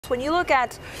When you look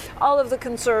at all of the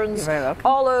concerns,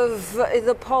 all of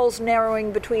the polls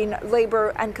narrowing between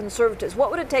Labour and Conservatives, what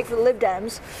would it take for the Lib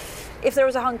Dems, if there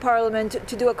was a hung parliament,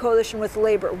 to do a coalition with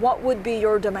Labour? What would be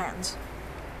your demands?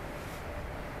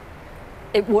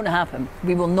 It won't happen.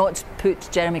 We will not put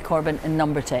Jeremy Corbyn in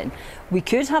number 10. We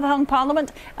could have a hung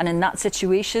parliament, and in that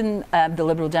situation, the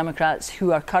Liberal Democrats,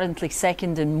 who are currently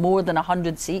second in more than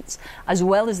 100 seats, as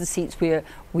well as the seats where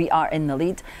we are in the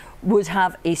lead, would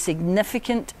have a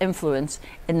significant influence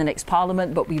in the next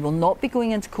parliament, but we will not be going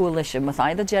into coalition with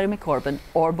either Jeremy Corbyn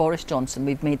or Boris Johnson.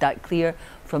 We've made that clear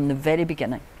from the very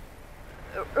beginning.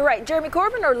 Right, Jeremy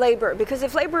Corbyn or Labour? Because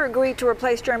if Labour agreed to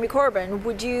replace Jeremy Corbyn,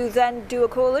 would you then do a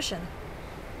coalition?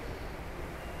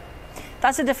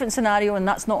 That's a different scenario, and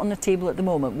that's not on the table at the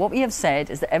moment. What we have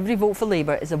said is that every vote for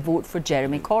Labour is a vote for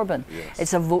Jeremy Corbyn. Yes.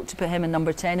 It's a vote to put him in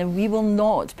number 10, and we will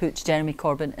not put Jeremy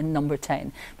Corbyn in number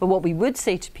 10. But what we would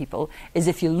say to people is,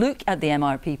 if you look at the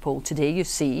MRP poll today, you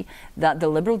see that the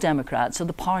Liberal Democrats are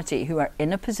the party who are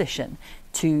in a position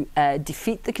to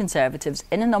defeat the Conservatives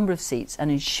in a number of seats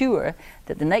and ensure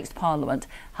that the next Parliament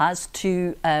has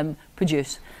to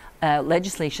produce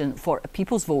legislation for a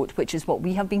people's vote, which is what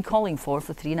we have been calling for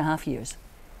 3.5 years.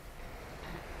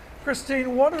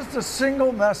 Christine, what is the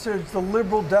single message the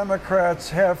Liberal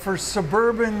Democrats have for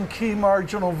suburban key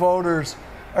marginal voters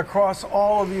across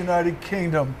all of the United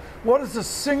Kingdom? What is the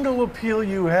single appeal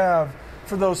you have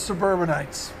for those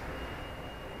suburbanites?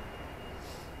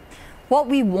 What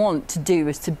we want to do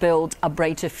is to build a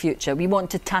brighter future. We want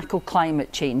to tackle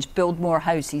climate change, build more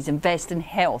houses, invest in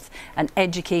health and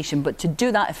education. But to do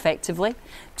that effectively,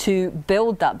 to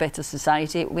build that better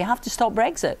society, we have to stop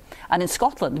Brexit. And in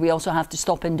Scotland, we also have to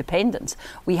stop independence.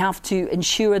 We have to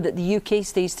ensure that the UK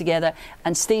stays together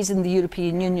and stays in the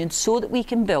European Union so that we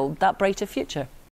can build that brighter future.